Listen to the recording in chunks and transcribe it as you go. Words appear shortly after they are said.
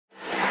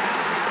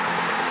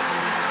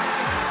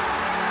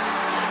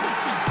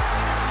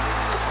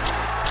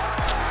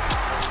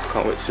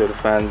can't wait to show the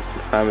fans,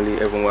 my family,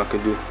 everyone what I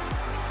can do.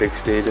 Big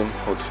stadium,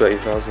 holds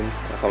 30,000. I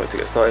can't wait to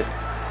get started.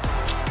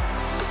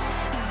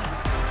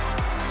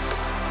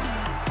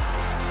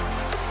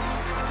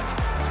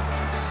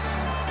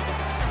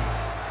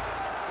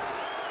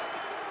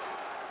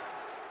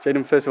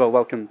 Jaden, first of all,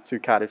 welcome to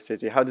Cardiff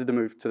City. How did the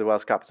move to the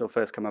Welsh capital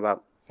first come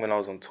about? When I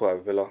was on tour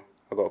at Villa,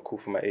 I got a call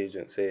from my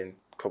agent saying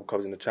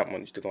clubs in the Champ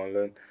want you to go on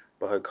loan,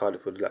 but I heard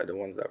Cardiff were like the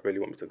ones that really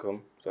want me to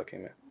come, so I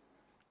came here.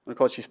 And of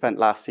course, you spent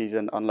last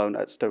season on loan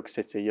at Stoke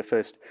City, your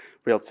first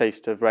real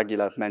taste of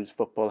regular men's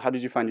football. How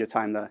did you find your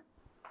time there?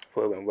 I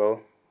thought it went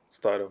well,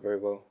 started off very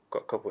well,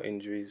 got a couple of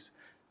injuries,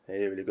 and it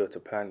didn't really go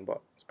to plan,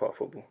 but it's part of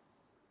football.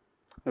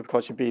 And of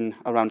course, you've been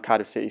around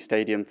Cardiff City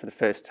Stadium for the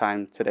first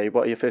time today.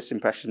 What are your first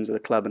impressions of the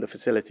club and the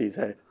facilities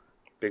here?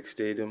 Big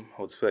stadium,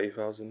 holds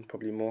 30,000,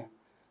 probably more.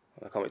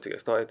 I can't wait to get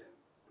started.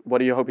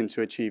 What are you hoping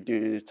to achieve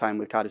during your time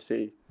with Cardiff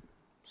City?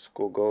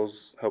 Score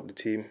goals, help the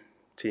team,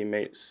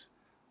 teammates,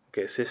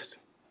 get assists.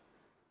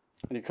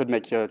 And you could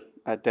make your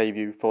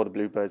debut for the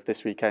Bluebirds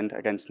this weekend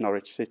against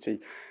Norwich City.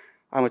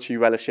 How much are you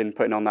relishing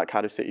putting on that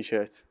Cardiff City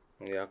shirt?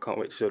 Yeah, I can't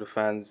wait to show the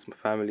fans, my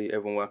family,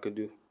 everyone what I can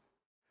do.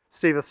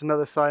 Steve, that's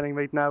another signing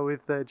made now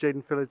with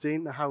Jaden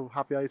Philogene. How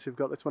happy are you to have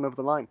got this one over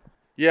the line?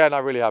 Yeah,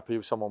 no, really happy. He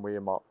was someone we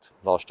earmarked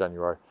last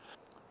January,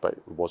 but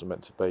it wasn't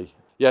meant to be.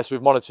 Yes,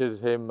 we've monitored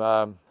him.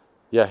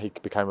 Yeah, he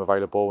became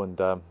available, and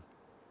a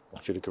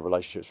few good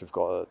relationships we've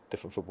got at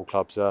different football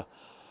clubs. There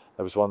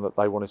was one that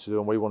they wanted to do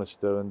and we wanted to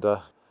do, and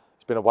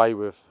he's been away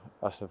with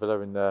Aston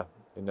Villa in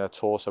their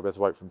tour, so we had to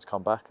wait for him to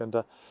come back. And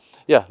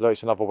yeah, look,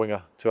 it's another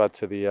winger to add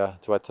to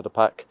the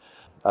pack,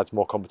 adds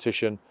more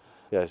competition.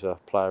 Yeah, he's a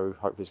player who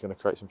hopefully is going to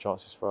create some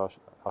chances for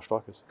our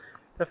strikers.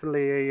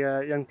 Definitely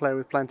a young player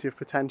with plenty of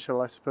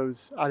potential. I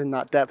suppose adding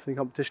that depth and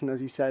competition,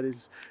 as you said,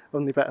 is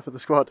only better for the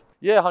squad.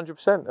 Yeah,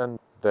 100%, and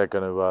they're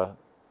going to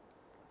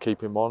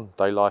keep him on.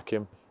 They like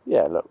him.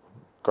 Yeah, look,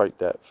 great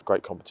depth,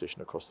 great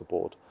competition across the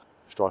board.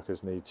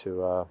 Strikers need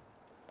to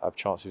have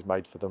chances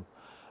made for them,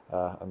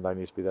 and they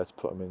need to be there to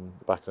put them in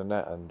the back of the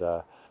net. And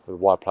for the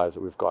wide players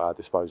that we've got at our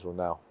disposal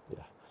now,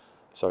 yeah,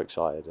 so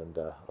excited, and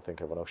I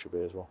think everyone else should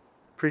be as well.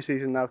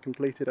 Pre-season now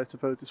completed, I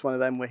suppose it's one of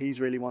them where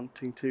he's really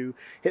wanting to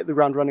hit the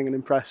ground running and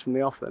impress from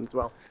the off then as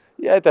well.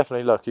 Yeah,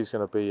 definitely. Look, he's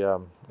going to be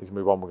one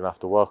we're going to have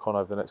to work on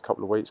over the next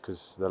couple of weeks,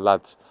 because the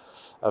lads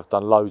have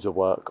done loads of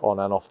work on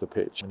and off the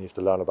pitch. He needs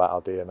to learn about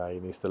our DNA.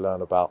 He needs to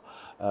learn about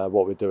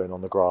what we're doing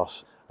on the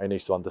grass. He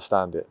needs to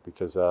understand it,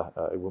 because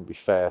it wouldn't be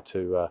fair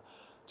to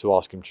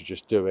ask him to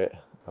just do it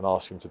and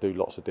ask him to do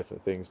lots of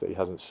different things that he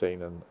hasn't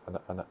seen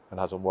and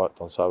hasn't worked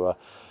on. So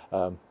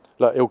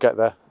look, he'll get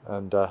there,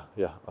 and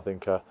yeah, I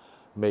think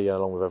me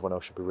along with everyone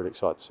else should be really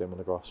excited to see him on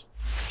the grass.